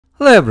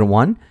Hello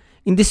everyone.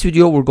 In this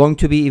video we're going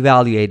to be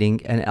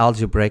evaluating an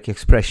algebraic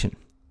expression.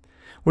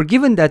 We're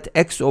given that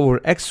x over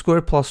x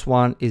squared plus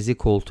 1 is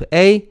equal to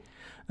a,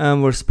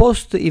 and we're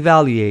supposed to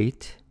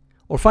evaluate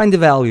or find the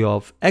value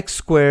of x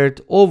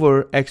squared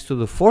over x to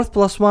the fourth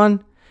plus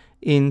 1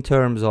 in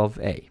terms of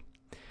a.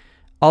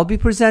 I'll be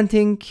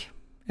presenting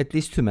at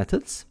least two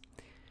methods,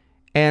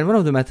 and one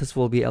of the methods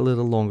will be a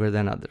little longer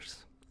than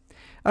others.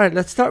 Alright,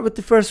 let's start with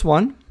the first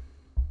one.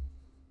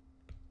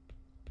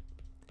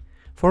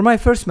 For my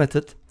first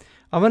method,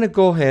 I'm going to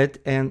go ahead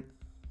and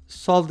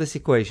solve this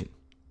equation.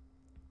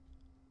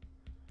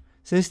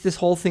 Since this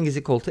whole thing is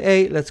equal to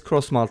a, let's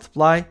cross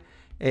multiply.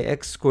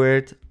 Ax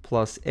squared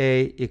plus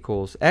a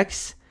equals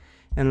x.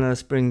 And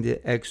let's bring the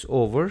x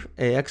over.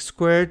 Ax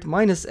squared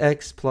minus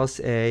x plus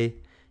a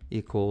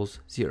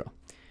equals 0.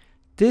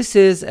 This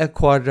is a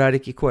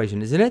quadratic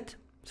equation, isn't it?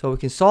 So we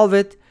can solve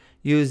it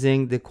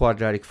using the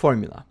quadratic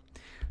formula.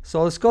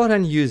 So let's go ahead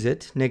and use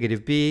it.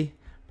 Negative b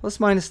plus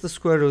minus the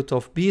square root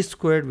of b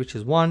squared, which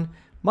is 1,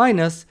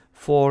 minus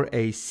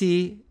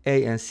 4ac.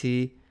 A and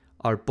c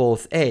are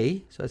both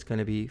a, so it's going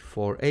to be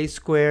 4a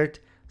squared,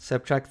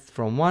 subtracted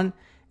from 1,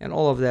 and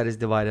all of that is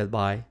divided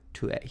by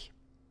 2a.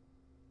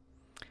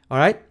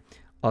 Alright,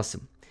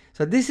 awesome.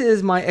 So this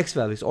is my x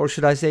values, or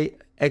should I say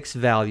x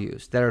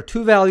values. There are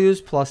two values,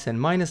 plus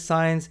and minus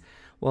signs,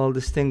 will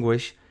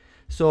distinguish.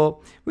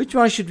 So which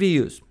one should we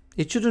use?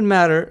 It shouldn't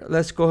matter.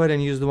 Let's go ahead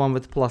and use the one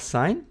with plus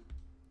sign.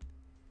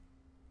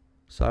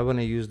 So I want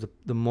to use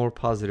the more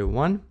positive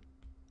one.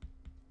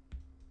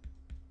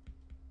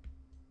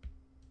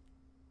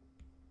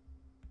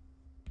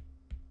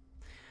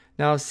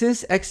 Now,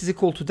 since x is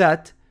equal to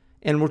that,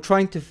 and we're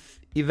trying to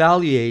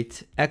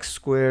evaluate x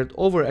squared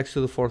over x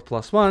to the fourth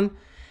plus 1,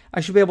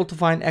 I should be able to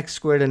find x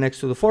squared and x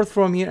to the fourth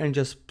from here and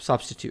just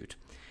substitute.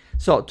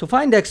 So to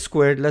find x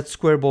squared, let's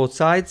square both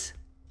sides.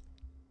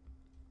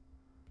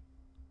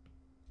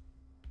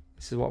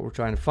 This is what we're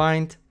trying to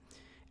find.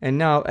 And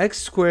now x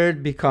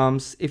squared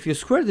becomes, if you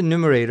square the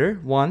numerator,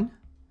 1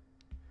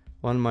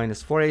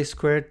 minus 4a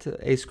squared,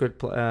 a squared,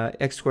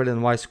 x squared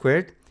and y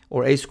squared,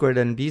 or a squared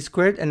and b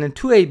squared, and then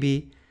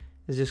 2ab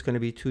is just going to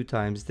be 2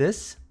 times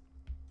this.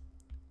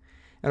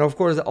 And of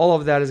course, all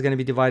of that is going to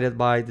be divided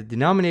by the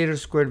denominator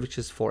squared, which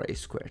is 4a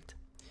squared.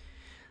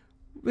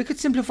 We could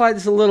simplify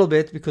this a little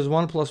bit because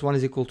 1 plus 1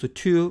 is equal to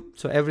 2,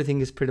 so everything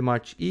is pretty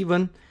much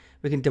even.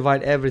 We can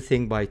divide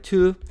everything by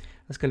 2.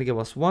 That's going to give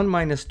us 1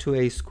 minus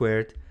 2a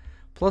squared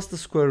plus the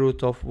square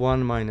root of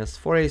 1 minus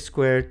 4a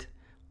squared.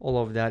 All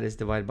of that is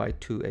divided by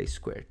 2a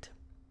squared,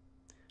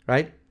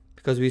 right?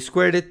 Because we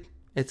squared it,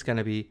 it's going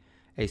to be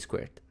a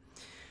squared.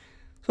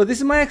 So this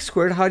is my x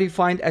squared. How do you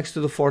find x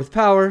to the fourth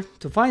power?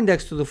 To find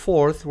x to the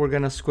fourth, we're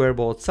going to square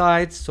both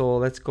sides. So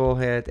let's go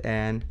ahead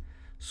and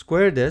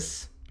square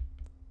this.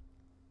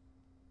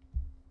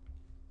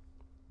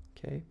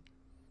 Okay,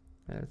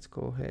 let's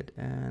go ahead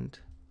and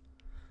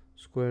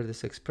square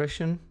this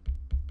expression.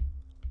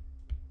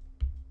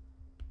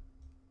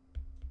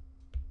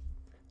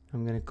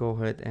 I'm going to go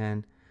ahead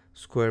and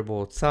square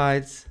both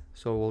sides.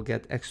 So we'll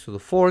get x to the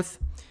fourth.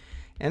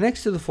 And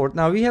x to the fourth.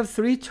 Now we have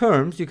three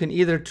terms. You can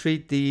either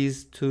treat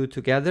these two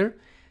together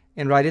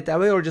and write it that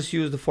way, or just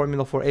use the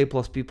formula for a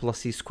plus b plus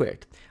c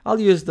squared. I'll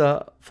use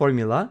the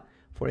formula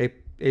for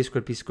a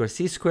squared b squared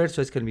c squared.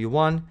 So it's going to be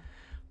 1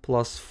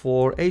 plus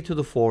 4a to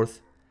the fourth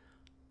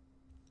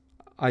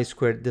I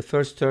squared. The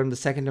first term, the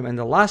second term, and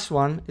the last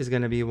one is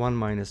going to be 1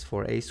 minus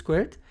 4a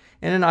squared.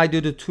 And then I do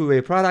the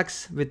two-way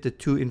products with the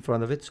 2 in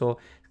front of it. So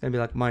it's going to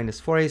be like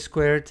minus 4a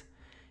squared.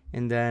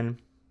 And then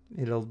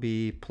it'll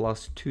be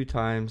plus 2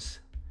 times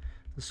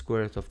the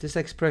square root of this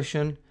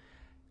expression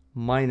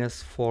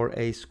minus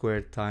 4a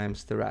squared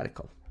times the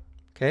radical.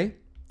 Okay?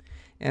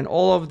 And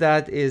all of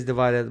that is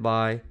divided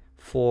by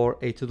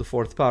 4a to the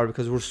fourth power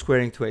because we're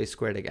squaring to a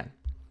squared again.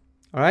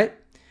 All right?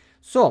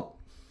 So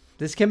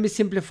this can be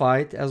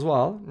simplified as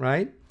well,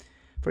 right?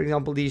 For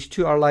example, these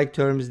two are like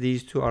terms,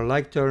 these two are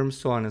like terms,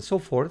 so on and so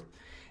forth.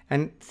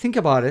 And think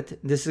about it.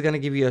 This is going to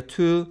give you a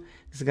 2.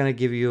 This is going to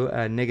give you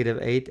a negative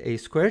 8a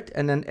squared.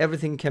 And then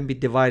everything can be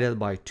divided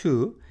by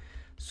 2.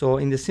 So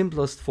in the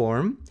simplest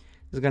form,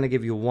 this is going to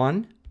give you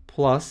 1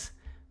 plus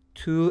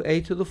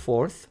 2a to the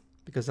fourth,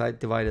 because I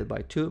divided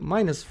by 2,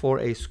 minus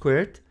 4a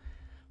squared,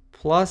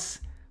 plus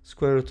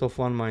square root of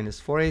 1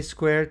 minus 4a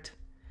squared,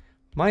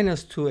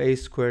 minus 2a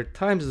squared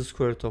times the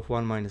square root of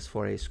 1 minus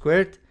 4a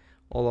squared.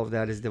 All of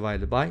that is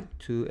divided by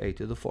 2a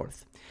to the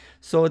fourth.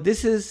 So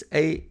this is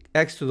a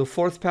x to the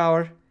fourth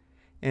power,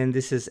 and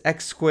this is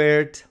x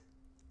squared.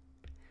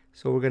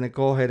 So we're going to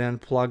go ahead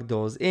and plug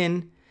those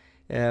in.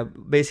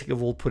 Basically,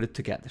 we'll put it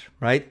together,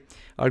 right?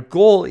 Our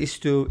goal is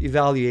to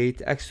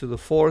evaluate x to the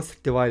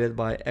fourth divided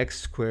by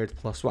x squared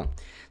plus 1.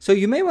 So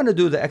you may want to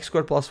do the x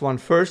squared plus 1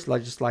 first,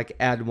 just like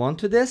add 1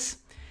 to this.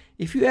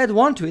 If you add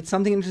 1 to it,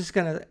 something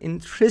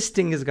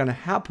interesting is going to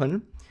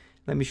happen.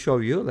 Let me show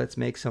you. Let's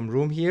make some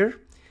room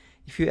here.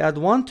 If you add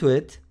 1 to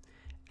it,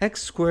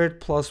 x squared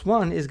plus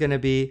 1 is going to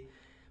be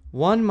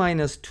 1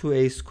 minus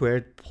 2a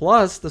squared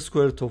plus the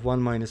square root of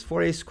 1 minus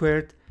 4a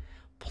squared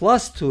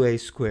plus 2a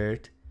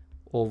squared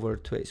over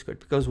 2a squared,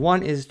 because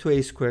 1 is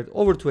 2a squared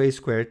over 2a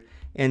squared,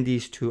 and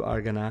these two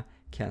are gonna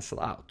cancel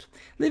out,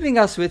 leaving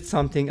us with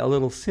something a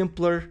little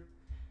simpler,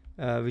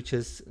 which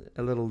is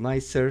a little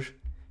nicer,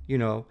 you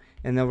know,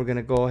 and then we're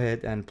gonna go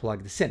ahead and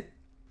plug this in.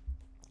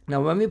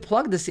 Now, when we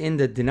plug this in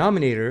the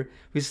denominator,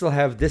 we still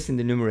have this in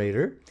the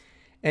numerator,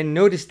 and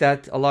notice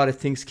that a lot of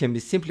things can be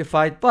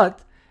simplified,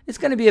 but it's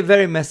gonna be a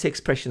very messy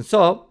expression.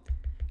 So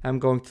I'm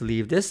going to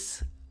leave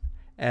this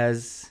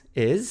as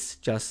is,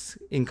 just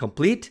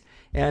incomplete,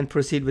 and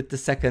proceed with the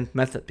second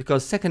method,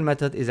 because second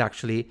method is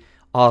actually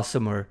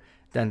awesomer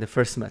than the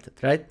first method,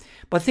 right?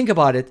 But think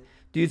about it.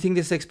 Do you think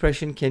this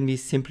expression can be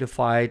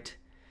simplified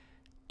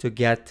to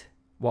get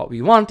what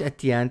we want at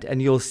the end?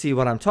 And you'll see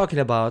what I'm talking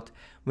about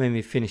when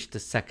we finish the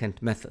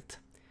second method.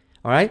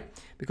 All right?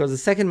 Because the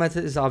second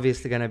method is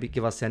obviously going to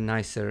give us a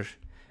nicer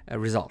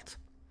result.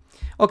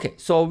 Okay,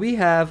 so we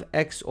have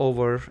x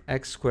over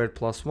x squared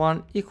plus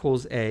 1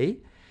 equals a.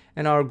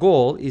 And our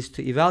goal is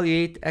to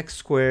evaluate x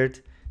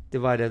squared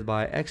divided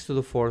by x to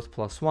the fourth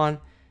plus 1.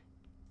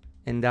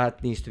 And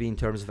that needs to be in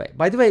terms of a.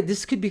 By the way,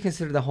 this could be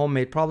considered a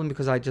homemade problem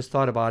because I just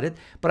thought about it,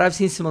 but I've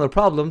seen similar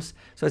problems,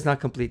 so it's not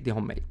completely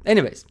homemade.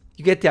 Anyways,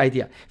 you get the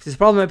idea. If this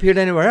problem appeared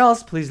anywhere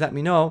else, please let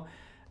me know.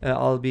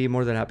 I'll be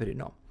more than happy to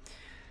know.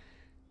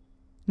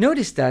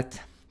 Notice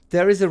that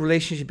there is a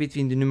relationship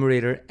between the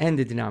numerator and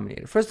the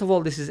denominator. First of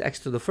all, this is x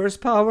to the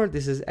first power,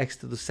 this is x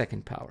to the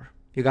second power.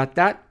 You got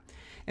that?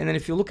 And then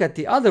if you look at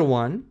the other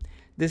one,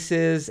 this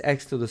is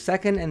x to the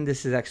second and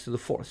this is x to the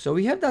fourth. So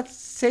we have that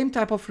same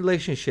type of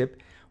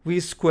relationship. We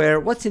square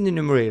what's in the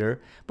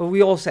numerator, but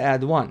we also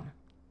add 1.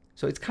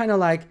 So it's kind of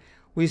like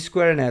we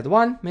square and add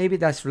 1. Maybe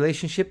that's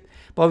relationship,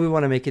 but we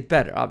want to make it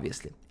better,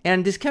 obviously.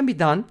 And this can be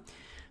done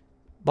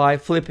by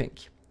flipping.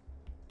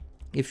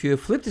 If you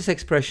flip this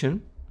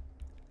expression,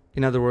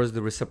 in other words,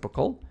 the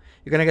reciprocal,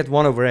 you're going to get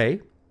 1 over a.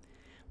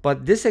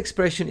 But this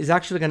expression is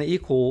actually going to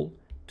equal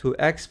to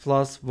x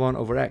plus 1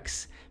 over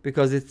x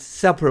because it's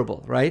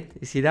separable, right?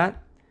 You see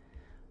that?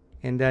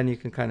 And then you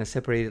can kind of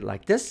separate it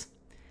like this.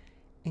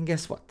 And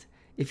guess what?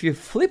 If you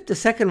flip the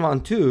second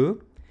one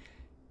too,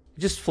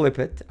 just flip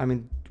it. I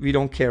mean, we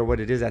don't care what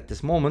it is at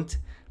this moment,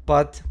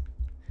 but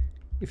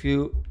if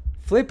you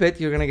flip it,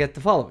 you're going to get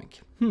the following.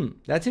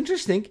 That's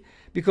interesting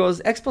because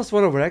x plus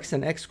 1 over x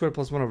and x squared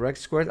plus 1 over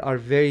x squared are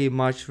very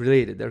much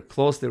related. They're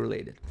closely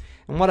related.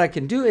 And what I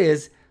can do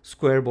is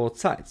square both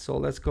sides. So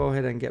let's go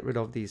ahead and get rid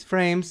of these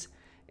frames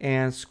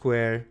and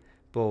square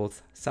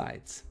both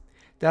sides.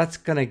 That's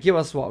going to give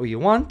us what we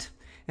want.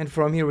 And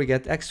from here we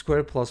get x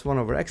squared plus 1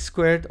 over x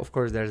squared. Of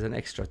course, there's an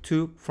extra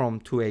 2 from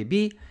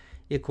 2ab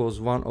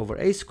equals 1 over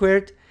a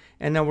squared.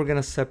 And now we're going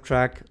to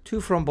subtract 2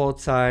 from both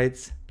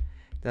sides.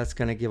 That's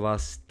going to give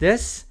us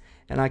this.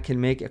 And I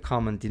can make a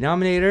common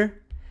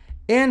denominator.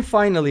 And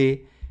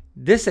finally,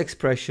 this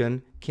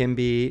expression can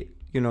be,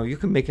 you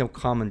can make a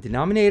common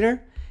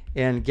denominator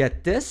and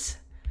get this.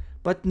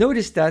 But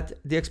notice that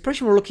the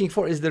expression we're looking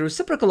for is the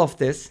reciprocal of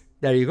this.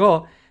 There you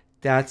go.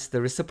 That's the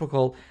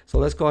reciprocal. So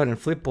let's go ahead and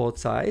flip both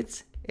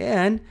sides.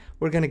 And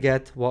we're going to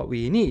get what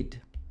we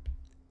need.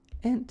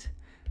 And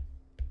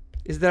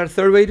is there a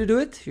third way to do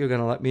it? You're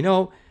going to let me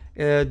know.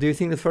 Do you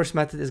think the first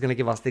method is going to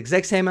give us the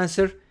exact same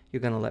answer?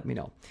 You're going to let me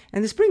know.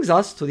 And this brings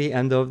us to the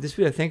end of this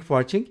video. Thank you for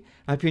watching.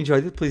 I hope you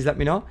enjoyed it. Please let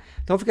me know.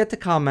 Don't forget to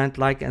comment,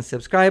 like, and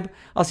subscribe.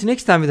 I'll see you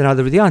next time with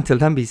another video. Until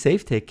then, be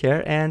safe, take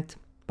care, and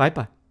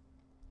bye-bye.